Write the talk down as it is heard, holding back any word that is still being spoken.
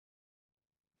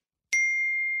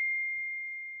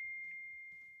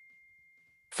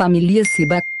Família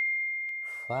Ciba.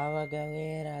 Fala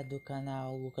galera do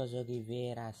canal Lucas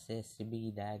Oliveira,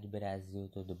 Acessibilidade Brasil,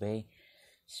 tudo bem?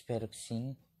 Espero que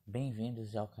sim.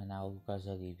 Bem-vindos ao canal Lucas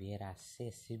Oliveira,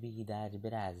 Acessibilidade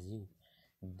Brasil.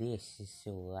 Deixe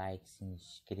seu like, se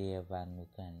inscreva no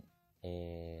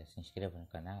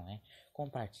canal, né?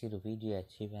 Compartilhe o vídeo e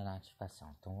ative a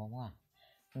notificação. Então vamos lá.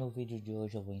 No vídeo de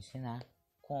hoje eu vou ensinar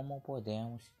como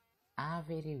podemos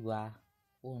averiguar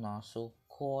o nosso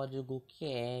código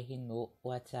QR no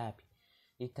WhatsApp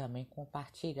e também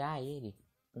compartilhar ele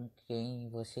com quem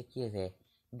você quiser.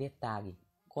 Detalhe: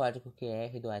 código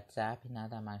QR do WhatsApp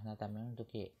nada mais nada menos do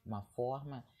que uma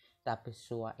forma da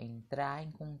pessoa entrar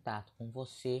em contato com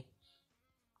você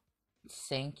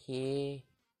sem que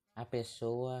a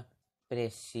pessoa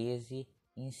precise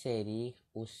inserir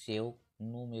o seu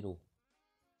número,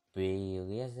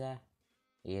 beleza?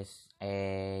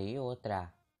 E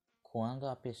outra, quando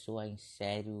a pessoa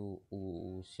insere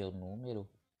o seu número,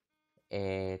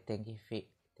 tem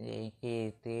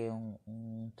que ter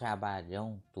um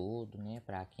trabalhão todo, né?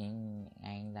 Para quem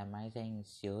ainda mais é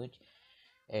iniciante,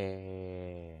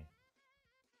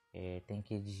 tem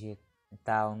que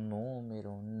digitar o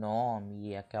número, nome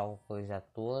e aquela coisa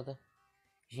toda.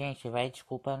 Gente, vai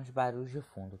desculpando os barulhos de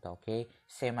fundo, tá ok?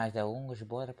 Sem mais delongas,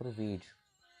 bora pro vídeo.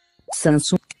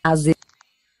 Samsung, AZ,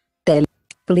 Tele,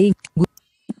 Play,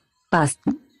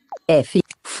 Pasta, F,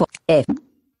 F,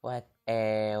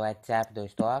 WhatsApp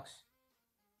 2 toques,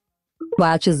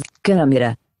 WhatsApp,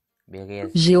 câmera,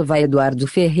 beleza? Jeová Eduardo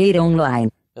Ferreira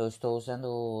Online, Eu estou usando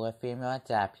o FM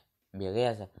WhatsApp,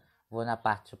 beleza? Vou na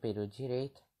parte superior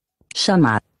direita,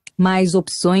 chamar, mais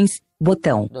opções,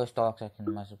 botão, 2 toques aqui em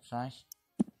mais opções,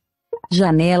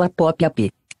 janela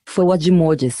pop-up, forward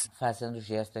modes, fazendo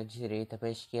gesto da direita para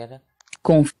a esquerda,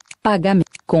 pagamento,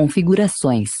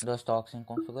 configurações, 2 toques em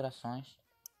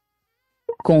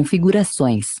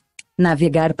configurações,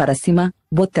 navegar para cima,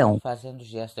 botão, fazendo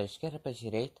gesto da esquerda para a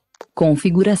direita,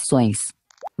 configurações,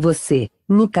 você,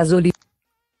 Lucas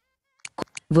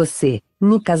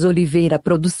Oliveira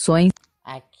Produções,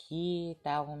 aqui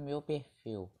tá o meu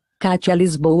perfil. Kátia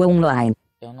Lisboa Online,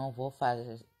 Eu não vou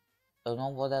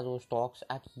dar 2 toques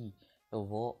aqui, eu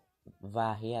vou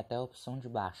varrer até a opção de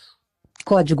baixo,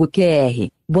 código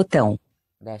QR, botão,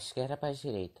 da esquerda para a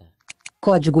direita,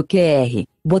 código QR,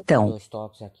 botão, 2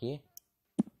 toques aqui,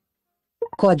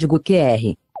 código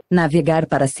QR, navegar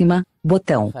para cima,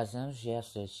 botão, fazendo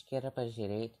gesto da esquerda para a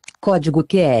direita, código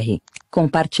QR,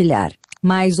 compartilhar,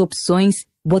 mais opções,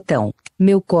 botão,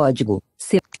 meu código,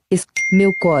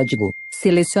 meu código,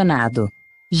 selecionado,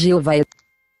 Jeová,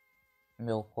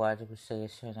 meu código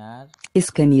selecionado,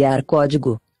 escanear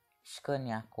código,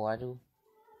 escanear código,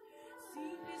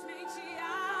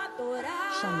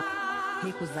 chamar,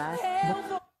 recusar,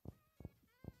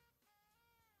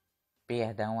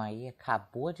 perdão aí,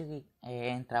 acabou de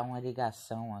entrar uma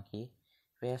ligação aqui,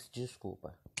 peço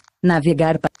desculpa.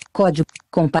 navegar para código,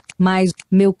 mais,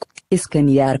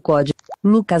 escanear código,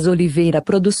 Lucas Oliveira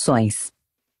Produções,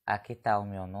 Aqui tá o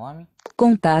meu nome,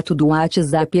 contato do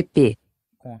WhatsApp,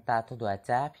 contato do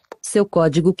WhatsApp, seu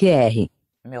código QR.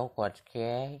 meu código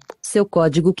QR, Seu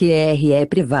código QR é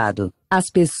privado. As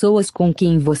pessoas com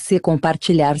quem você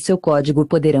compartilhar seu código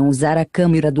poderão usar a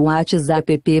câmera do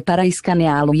WhatsApp para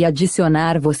escaneá-lo e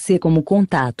adicionar você como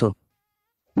contato.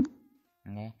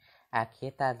 né?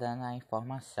 Aqui tá dando a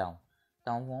informação.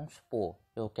 Então vamos supor,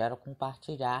 eu quero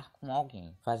compartilhar com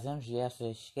alguém, fazendo gesto da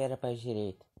esquerda para a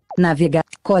direita, Navegar,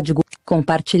 código,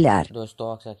 compartilhar, 2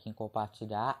 toques aqui em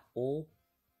compartilhar ou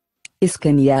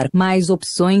escanear, mais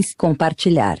opções,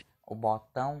 compartilhar. o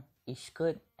botão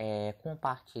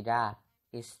compartilhar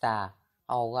está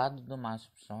ao lado de mais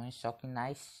opções, só que na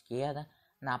esquerda,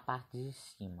 na parte de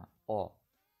cima. Ó,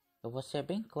 eu vou ser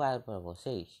bem claro para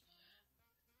vocês.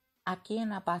 Aqui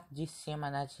na parte de cima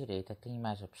na direita tem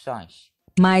mais opções.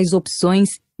 Mais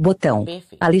opções, botão.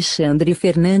 Perfeito. Alexandre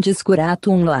Fernandes Curato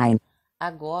Online.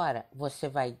 Agora você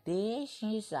vai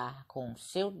deslizar com o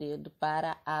seu dedo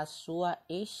para a sua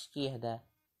esquerda.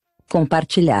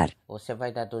 Compartilhar. Você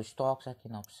vai dar 2 toques aqui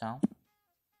na opção.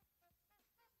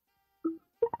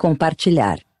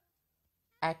 Compartilhar.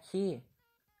 Aqui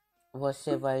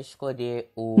você vai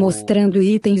escolher o Mostrando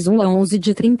itens 1 a 11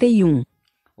 de 31.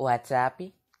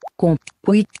 WhatsApp.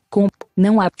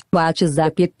 Não há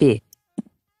WhatsApp.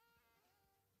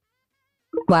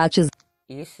 WhatsApp.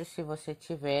 Isso se você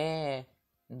tiver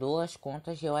 2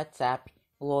 contas de WhatsApp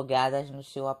logadas no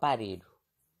seu aparelho,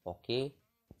 ok?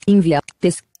 Enviar.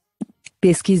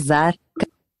 Pesquisar.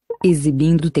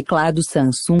 Exibindo o teclado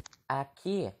Samsung.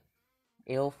 Aqui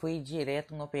eu fui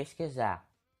direto no pesquisar.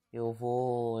 Eu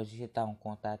vou digitar um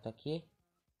contato aqui.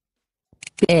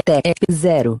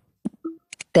 0.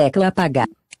 Tecla apagar.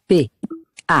 P.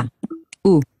 A.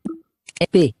 U.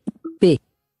 P. P.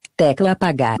 Tecla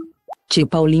apagar.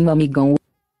 Tipo Paulinho amigão.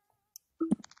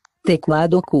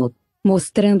 Teclado oculto.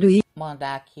 Mostrando e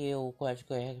Mandar aqui o código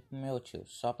QR pro meu tio,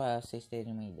 só para vocês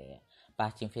terem uma ideia.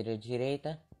 Parte inferior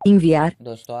direita, enviar.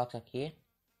 2 toques aqui.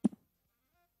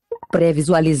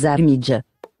 Pré-visualizar mídia.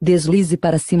 Deslize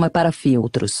para cima para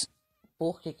filtros.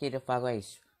 Por que ele fala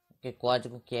isso? Porque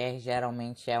código QR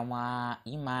geralmente é uma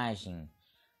imagem.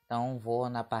 Então vou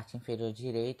na parte inferior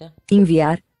direita.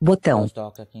 Enviar, botão. 2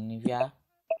 toques aqui no enviar.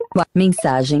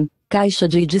 Mensagem, caixa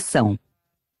de edição.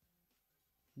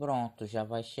 Pronto, já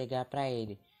vai chegar para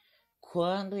ele.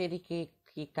 Quando ele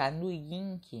clicar no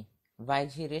link, vai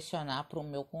direcionar para o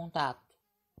meu contato.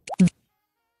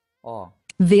 Ó.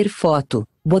 Ver foto,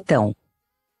 botão.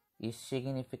 Isso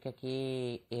significa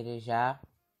que ele já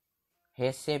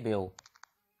recebeu.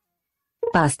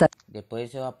 Pasta.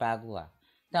 Depois eu apago lá.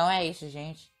 Então é isso,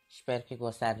 gente. Espero que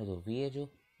gostaram do vídeo.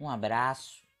 Um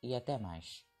abraço e até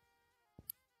mais.